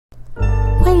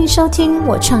收听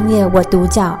我创业我独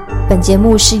角，本节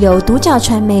目是由独角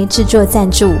传媒制作赞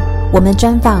助，我们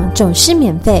专访总是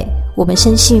免费。我们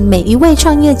深信每一位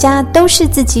创业家都是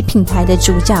自己品牌的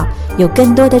主角，有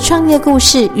更多的创业故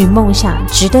事与梦想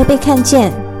值得被看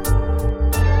见。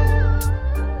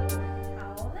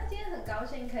好，那今天很高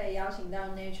兴可以邀请到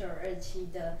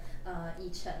Nature27的以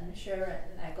晨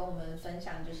Sharon 来跟我们分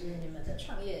享就是你们的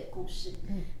创业故事。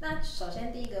那首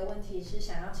先第一个问题是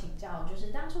想要请教，就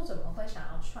是当初怎么会想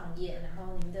要创业，然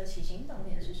后您的起心动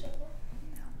念是什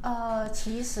么？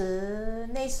其实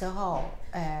那时候，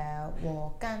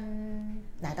我刚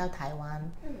来到台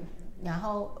湾，然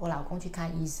后我老公去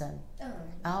看医生，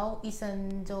然后医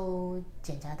生就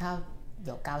检查他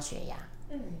有高血压，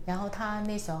然后他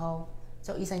那时候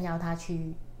就医生要他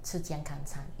去吃健康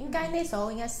餐，那时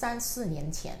候应该3-4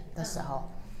年前的时候，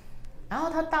然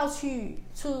后他到去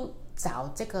找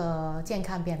这个健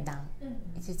康便当，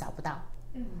一直找不到，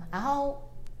然后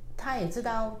他也知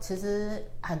道，其实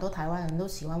很多台湾人都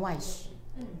喜欢外食，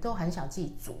都很想自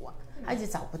己煮啊。他一直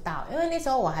找不到，因为那时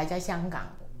候我还在香港，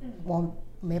我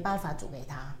没办法煮给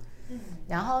他。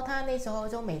然后他那时候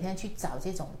就每天去找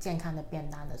这种健康的便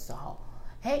当的时候，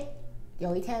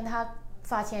有一天他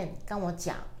发现跟我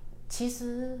讲，其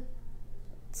实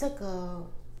这个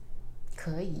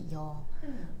可以哟。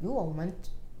如果我们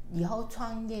以后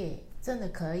创业，真的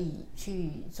可以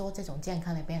去做这种健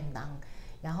康的便当。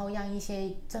然后让一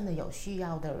些真的有需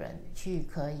要的人去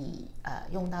可以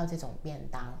用到这种便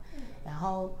当，然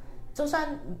后就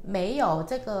算没有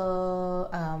这个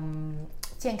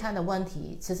健康的问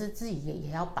题，其实自己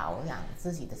也要保养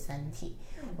自己的身体，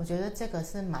我觉得这个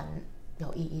是蛮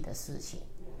有意义的事情，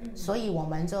所以我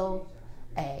们就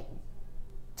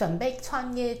准备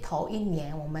创业头1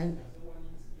年，我们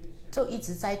就一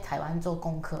直在台湾做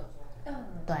功课，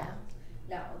对啊。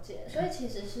了解，所以其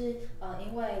实是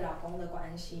因为老公的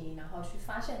关系，然后去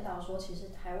发现到说，其实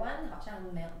台湾好像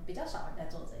没有比较少人在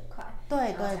做这一块，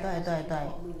对，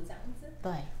投入这样子。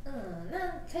对，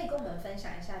那可以跟我们分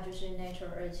享一下，就是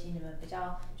Nature27 你们比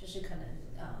较就是可能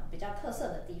比较特色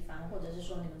的地方，或者是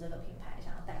说你们这个品牌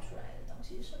想要带出来的东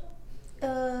西是什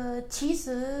么？其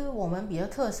实我们比较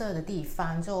特色的地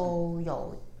方就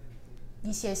有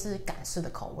一些是港式的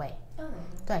口味，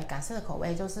对，港式的口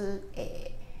味就是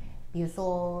比如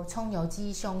说葱油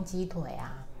鸡胸鸡腿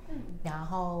啊，然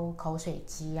后口水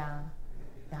鸡啊，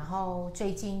然后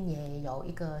最近也有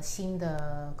一个新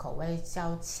的口味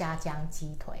叫虾酱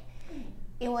鸡腿，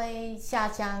因为虾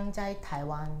酱在台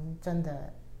湾真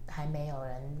的还没有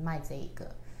人卖这个，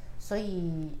所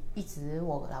以一直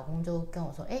我老公就跟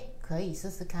我说，可以试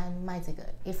试看卖这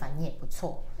个，反应也不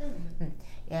错，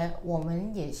我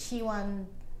们也希望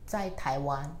在台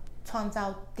湾创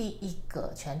造第一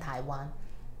个全台湾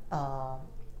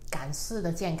港式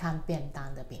的健康便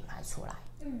当的品牌出来，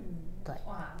对，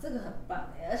哇，这个很棒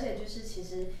耶！而且就是其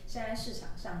实现在市场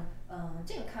上，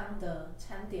健康的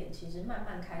餐点其实慢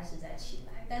慢开始在起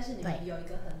来，但是你们有一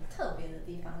个很特别的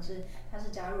地方是，它是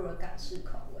加入了港式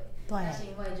口味，对，那是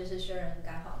因为就是Sharon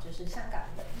刚好就是香港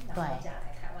人，然后嫁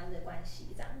来台湾的关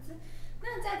系这样子。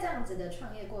那在这样子的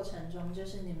创业过程中，就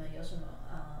是你们有什么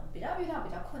遇到比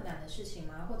较困难的事情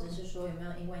吗？或者是说有没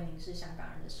有因为您是香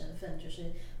港人的身份，就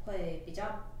是会比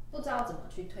较不知道怎么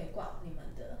去推广你们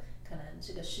的可能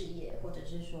这个事业，或者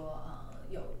是说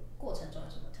有过程中有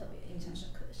什么特别印象深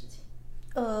刻的事情？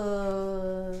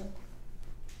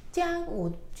这样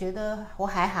我觉得我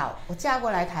还好，我嫁过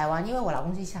来台湾，因为我老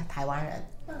公是台湾人，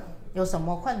有什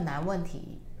么困难问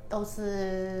题都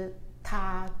是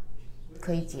他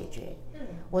可以解决。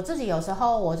我自己有时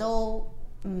候我就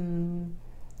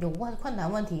有困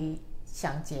难问题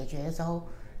想解决的时候，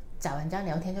找人家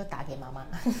聊天就打给妈妈，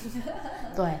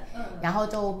对，然后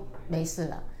就没事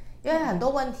了。因为很多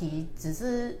问题只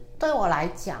是对我来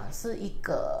讲是一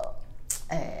个，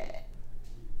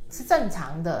是正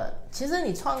常的。其实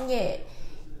你创业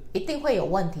一定会有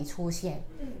问题出现，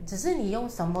只是你用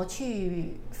什么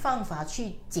方法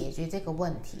去解决这个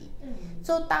问题。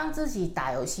就当自己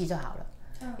打游戏就好了。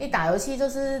你打游戏就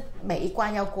是每一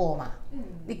关要过嘛，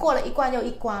你过了一关又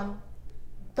一关，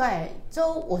对，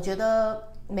就我觉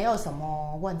得没有什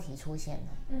么问题出现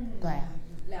的，对啊。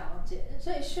了解，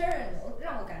所以 Sharon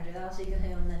让我感觉到是一个很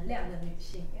有能量的女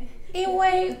性，因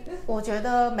为我觉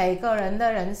得每个人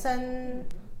的人生，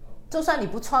就算你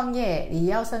不创业，你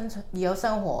要生存，你要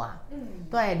生活啊，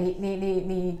对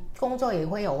你工作也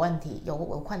会有问题，有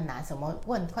困难，什么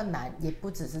困难也不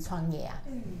只是创业啊，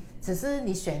只是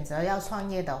你选择要创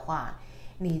业的话，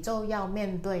你就要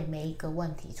面对每一个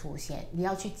问题出现，你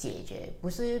要去解决，不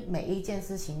是每一件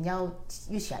事情要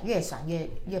越想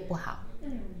越不好，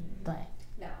对。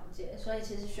了解，所以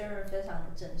其实 Sharon 非常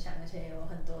的正向，而且有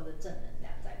很多的正能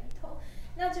量在里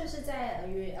那就是在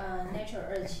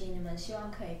Nature27，你们希望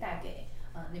可以带给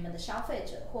你们的消费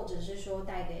者，或者是说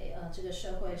带给这个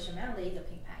社会什么样的一个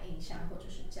品牌印象或者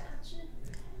是价值？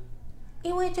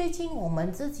因为最近我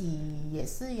们自己也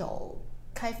是有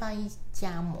开发一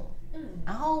加盟，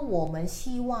然后我们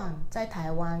希望在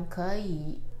台湾可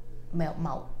以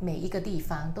每一个地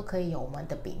方都可以有我们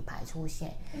的品牌出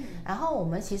现，然后我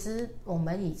们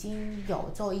已经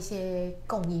有做一些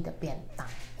公益的便当，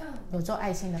有做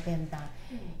爱心的便当，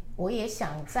我也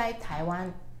想在台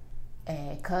湾，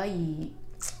可以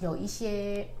有一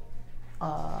些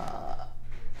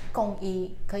公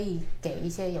益可以给一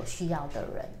些有需要的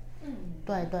人。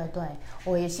对对对，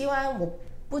我也希望我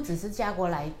不只是嫁过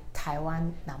来台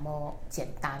湾那么简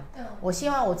单，我希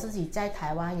望我自己在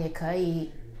台湾也可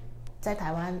以在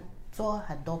台湾做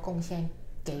很多贡献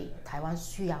给台湾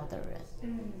需要的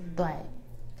人。对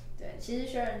对，其实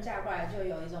学人嫁过来就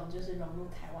有一种就是融入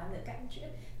台湾的感觉。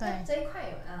对，这一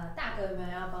块大哥有没有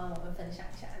要帮我们分享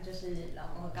一下？就是老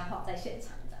公刚好在现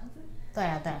场这样子。对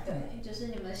啊，对。对，就是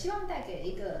你们希望带给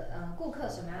一个顾客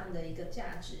什么样的一个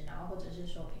价值，然后或者是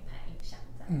说品牌印象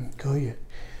这样。可以。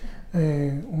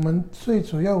我们最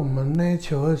主要，我们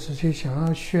Nature27想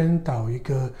要宣导一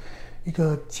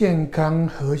个健康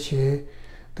和谐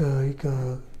的一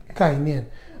个概念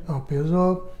比如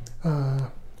说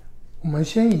我们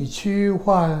先以区域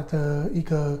化的一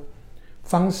个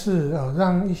方式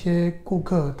让一些顾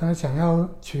客他想要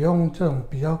取用这种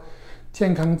比较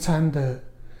健康餐的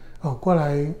过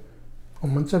来我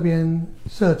们这边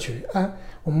摄取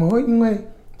我们会因为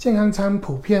健康餐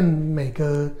普遍每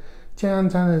个健康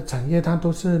餐的产业它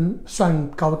都是算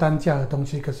高单价的东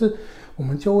西，可是我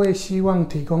们就会希望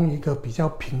提供一个比较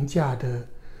平价的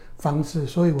方式，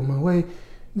所以我们会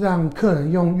让客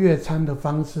人用月餐的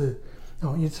方式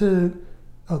一次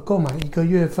购买1个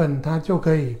月份，他就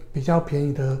可以比较便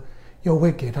宜的优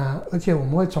惠给他，而且我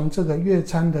们会从这个月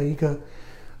餐的一个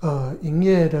营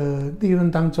业的利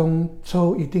润当中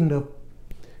抽一定的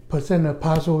 % 的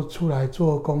趴数出来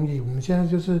做公益。我们现在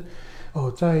就是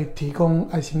在提供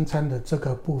爱心餐的这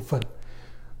个部分，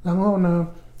然后呢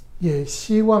也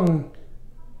希望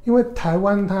因为台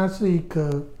湾它是一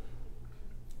个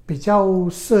比较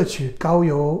摄取高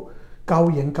油高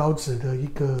盐高脂的一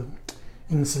个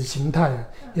饮食形态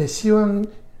也希望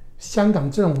香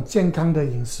港这种健康的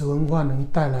饮食文化能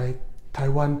带来台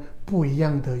湾不一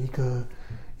样的一个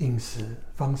饮食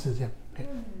方式这样。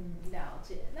了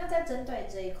解。那在针对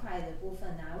这一块的部分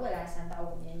未来3到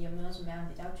5年有没有什么样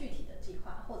比较具体的计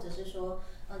划，或者是说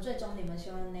最终你们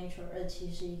希望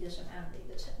Nature27是一个什么样的一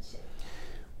个呈现？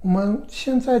我们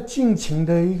现在近期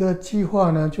的一个计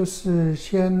划呢，就是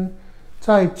先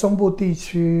在中部地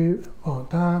区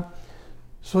它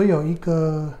所有一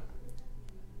个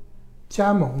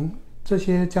加盟，这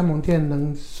些加盟店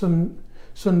能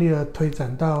顺利的推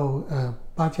展到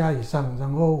8家以上，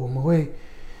然后我们会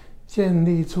建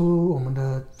立出我们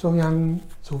的中央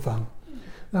厨房，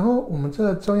然后我们这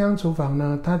个中央厨房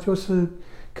呢，它就是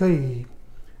可以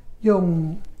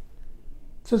用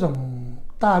这种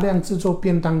大量制作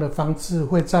便当的方式，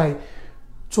会再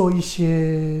做一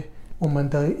些我们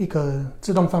的一个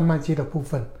自动贩卖机的部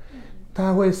分，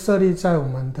它会设立在我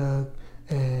们的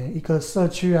一个社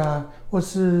区或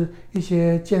是一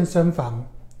些健身房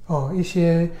一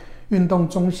些运动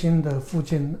中心的附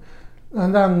近，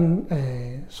让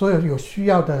所有有需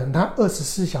要的人他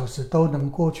24小时都能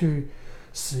过去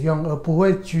使用，而不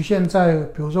会局限在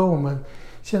比如说我们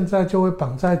现在就会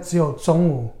绑在只有中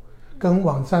午跟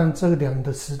晚上这2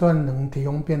个时段能提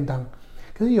供便当，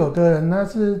可是有的人他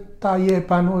是大夜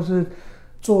班或是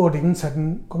做凌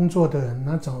晨工作的人，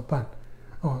那怎么办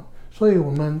所以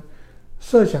我们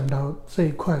设想到这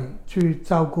一块去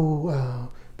照顾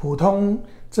普通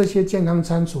这些健康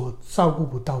餐所照顾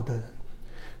不到的人。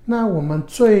那我们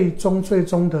最终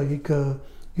的一个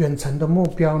远程的目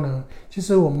标呢，其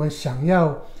实我们想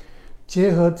要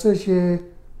结合这些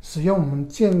使用我们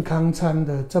健康餐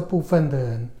的这部分的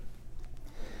人，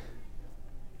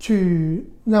去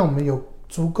让我们有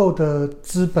足够的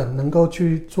资本能够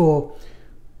去做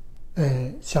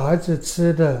小孩子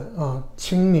吃的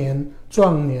青年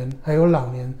壮年还有老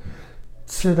年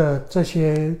吃的这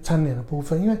些餐点的部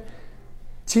分。因为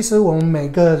其实我们每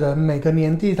个人每个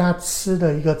年纪他吃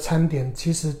的一个餐点，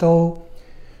其实都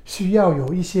需要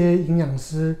有一些营养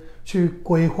师去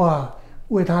规划，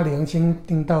为他量身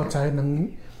定到，才能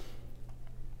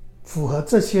符合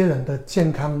这些人的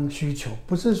健康需求。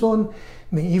不是说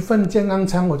你一份健康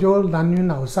餐我就男女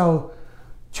老少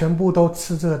全部都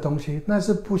吃这个东西，那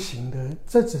是不行的。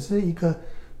这只是一个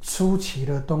初期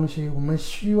的东西，我们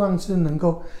希望是能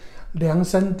够量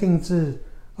身定制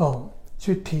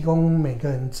去提供每个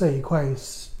人这一块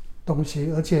东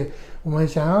西，而且我们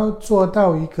想要做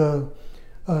到一个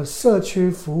社区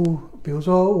服务。比如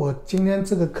说我今天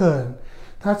这个客人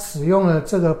他使用了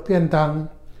这个便当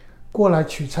过来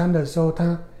取餐的时候，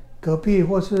他隔壁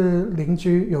或是邻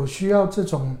居有需要这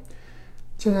种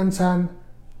健康餐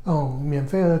免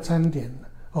费的餐点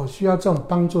需要这种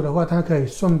帮助的话，他可以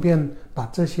顺便把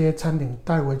这些餐点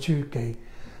带回去给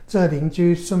这邻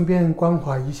居，顺便关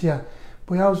怀一下。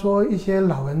不要说一些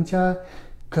老人家，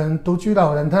可能独居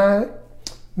老人他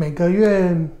每个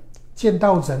月见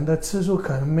到人的次数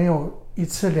可能没有1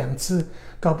次2次，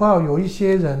搞不好有一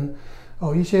些人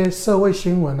一些社会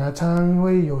新闻啊，常常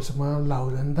会有什么老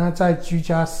人他在居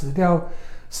家死了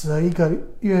1个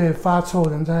月发臭，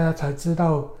人家才知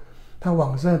道他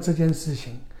往生的这件事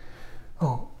情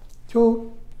就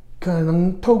可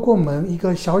能透过我们一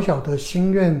个小小的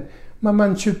心愿，慢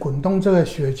慢去滚动这个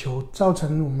雪球，造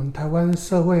成我们台湾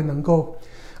社会能够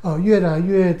越来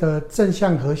越的正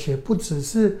向和谐，不只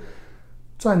是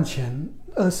赚钱，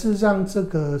而是让这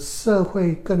个社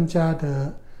会更加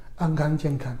的安康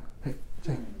健康。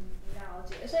对，了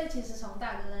解。所以其实从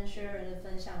大哥跟薛仁的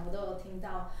分享，我都有听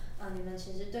到，你们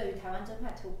其实对于台湾这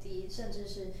块土地，甚至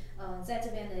是在这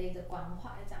边的一个关怀，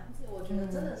这样子，我觉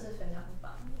得真的是非常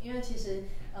棒。因为其实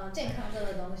健康这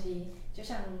个东西，就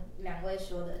像2位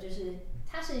说的，就是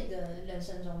它是一个人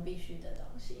生中必须的东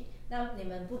西。那你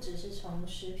们不只是从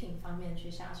食品方面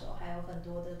去下手，还有很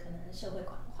多的可能社会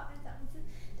关怀这样子，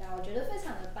对啊，我觉得非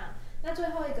常的棒。那最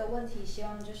后一个问题，希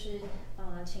望就是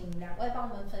请2位帮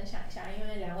我们分享一下，因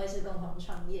为2位是共同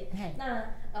创业。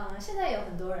那现在有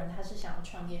很多人他是想要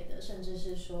创业的，甚至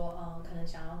是说可能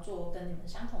想要做跟你们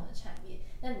相同的产业，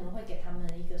那你们会给他们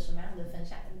一个什么样的分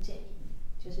享跟建议？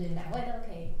就是2位都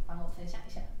可以帮我分享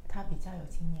一下。他比较有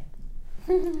经验。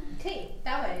可以，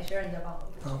待会学人再帮我补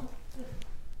充。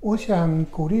我想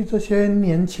鼓励这些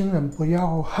年轻人不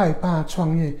要害怕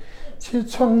创业。其实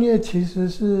创业其实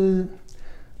是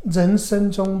人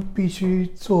生中必须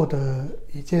做的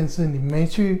一件事，你没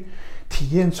去体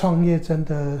验创业真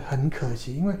的很可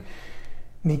惜，因为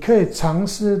你可以尝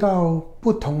试到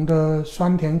不同的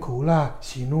酸甜苦辣、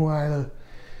喜怒哀乐，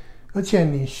而且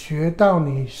你学到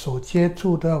你所接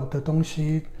触到的东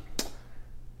西，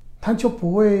它就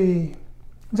不会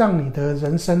让你的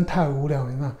人生太无聊。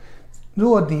你知道，如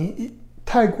果你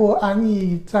太过安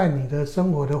逸在你的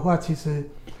生活的话，其实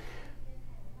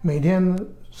每天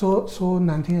说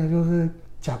难听的就是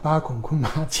假巴孔困麻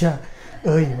将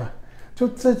而已嘛，就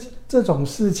这种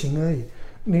事情而已。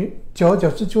你久而久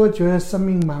之就会觉得生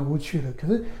命蛮无趣的。可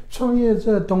是创业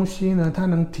这个东西呢，它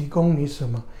能提供你什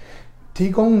么？提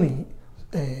供你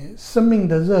生命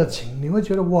的热情。你会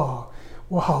觉得哇，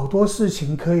我好多事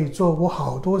情可以做，我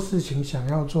好多事情想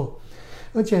要做。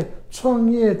而且创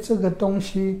业这个东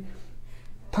西，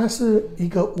它是一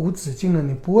个无止境的，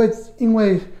你不会因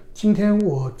为今天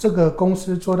我这个公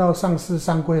司做到上市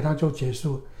上柜它就结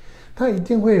束，它一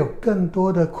定会有更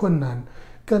多的困难，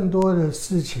更多的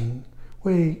事情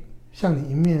会向你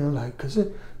迎面而来。可是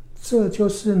这就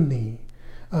是你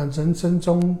人生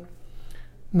中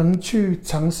能去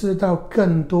尝试到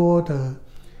更多的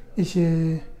一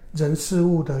些人事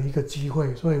物的一个机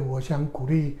会。所以我想鼓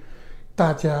励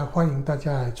大家，欢迎大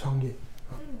家来创业。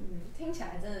听起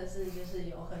来真的是就是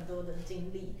有很多的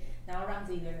经历，然后让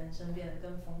自己的人生变得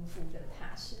更丰富、更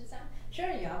踏实。这样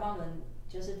Sharon 也要帮我们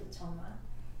就是补充吗？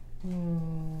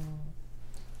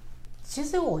其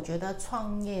实我觉得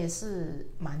创业是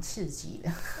蛮刺激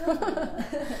的。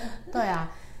对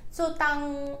啊，就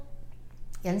当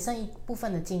人生一部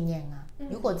分的经验啊。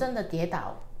如果真的跌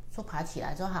倒，就爬起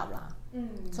来就好了。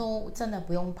就真的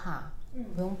不用怕，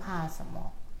不用怕什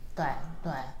么。对。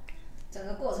整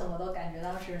个过程我都感觉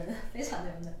到是非常的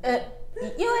有能力。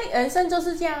因为人生就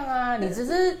是这样啊，你只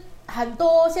是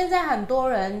现在很多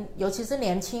人，尤其是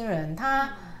年轻人，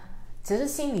他只是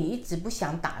心里一直不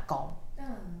想打工，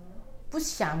不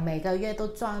想每个月都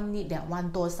赚2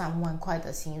万多3万块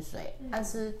的薪水，但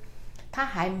是他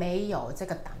还没有这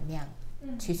个胆量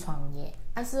去创业。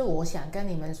但是我想跟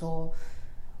你们说，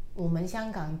我们香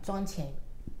港赚钱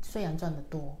虽然赚得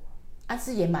多，但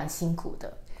是也蛮辛苦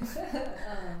的。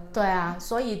对啊，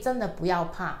所以真的不要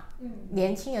怕，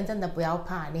年轻人真的不要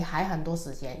怕，你还很多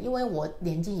时间。因为我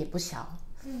年纪也不小，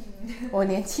我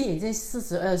年纪已经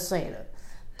42岁了。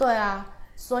对啊，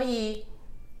所以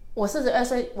我42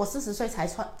岁，我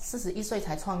41岁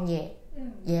才创业，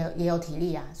也有体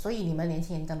力啊。所以你们年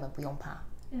轻人根本不用怕。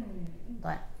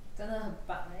对。真的很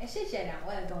棒，谢谢2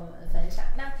位跟我们分享。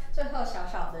那最后小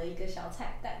小的一个小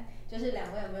彩蛋，就是2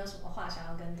位有没有什么话想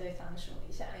要跟对方说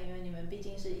一下？因为你们毕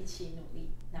竟是一起努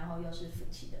力，然后又是夫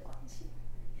妻的关系。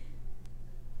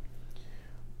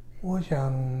我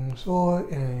想说，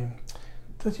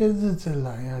这些日子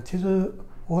来啊，其实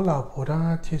我老婆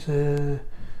她其实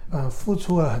付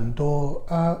出了很多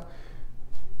啊。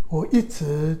我一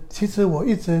直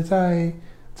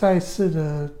在试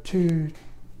着去，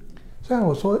虽然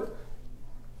我说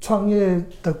创业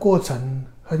的过程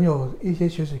很有一些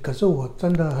学习，可是我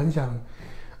真的很想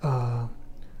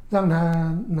让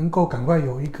她能够赶快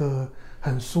有一个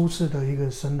很舒适的一个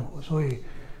生活，所以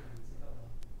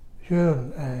觉得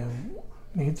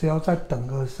你只要再等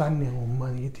个3年，我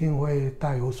们一定会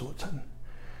大有所成，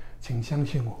请相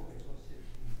信我。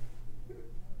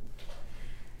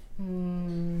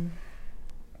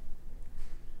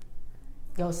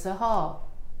有时候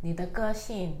你的个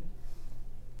性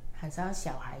很像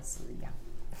小孩子一样，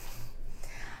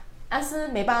但是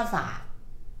没办法，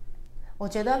我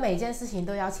觉得每件事情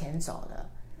都要前走的，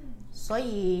所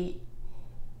以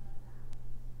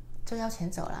就要前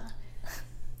走了。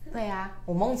对啊，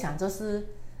我梦想就是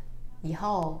以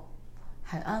后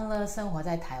很安乐生活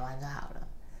在台湾就好了。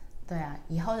对啊，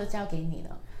以后就交给你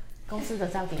了，公司都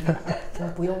交给你了，我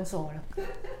不用做了。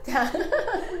这样。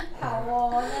好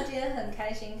哦，那今天很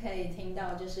开心可以听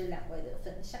到就是2位的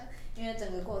分享，因为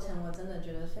整个过程我真的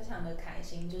觉得非常的开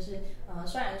心。就是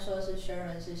虽然说是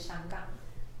Sharon 是香港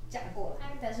嫁过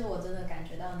来，但是我真的感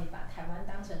觉到你把台湾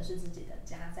当成是自己的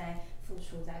家，在付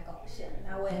出，在贡献。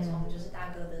那我也从就是大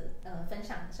哥的分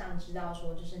享上知道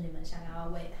说，就是你们想要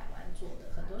为台湾做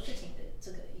的很多事情的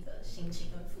这个一个心情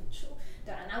跟付出。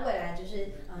对啊，那未来就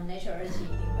是Nature 2期一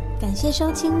定会。感谢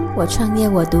收听我创业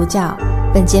我独角，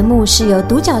本节目是由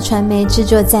独角传媒制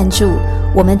作赞助，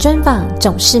我们专访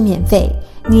总是免费。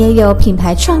你也有品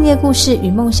牌创业故事与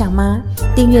梦想吗？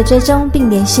订阅追踪并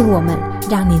联系我们，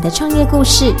让你的创业故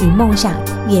事与梦想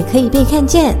也可以被看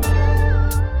见。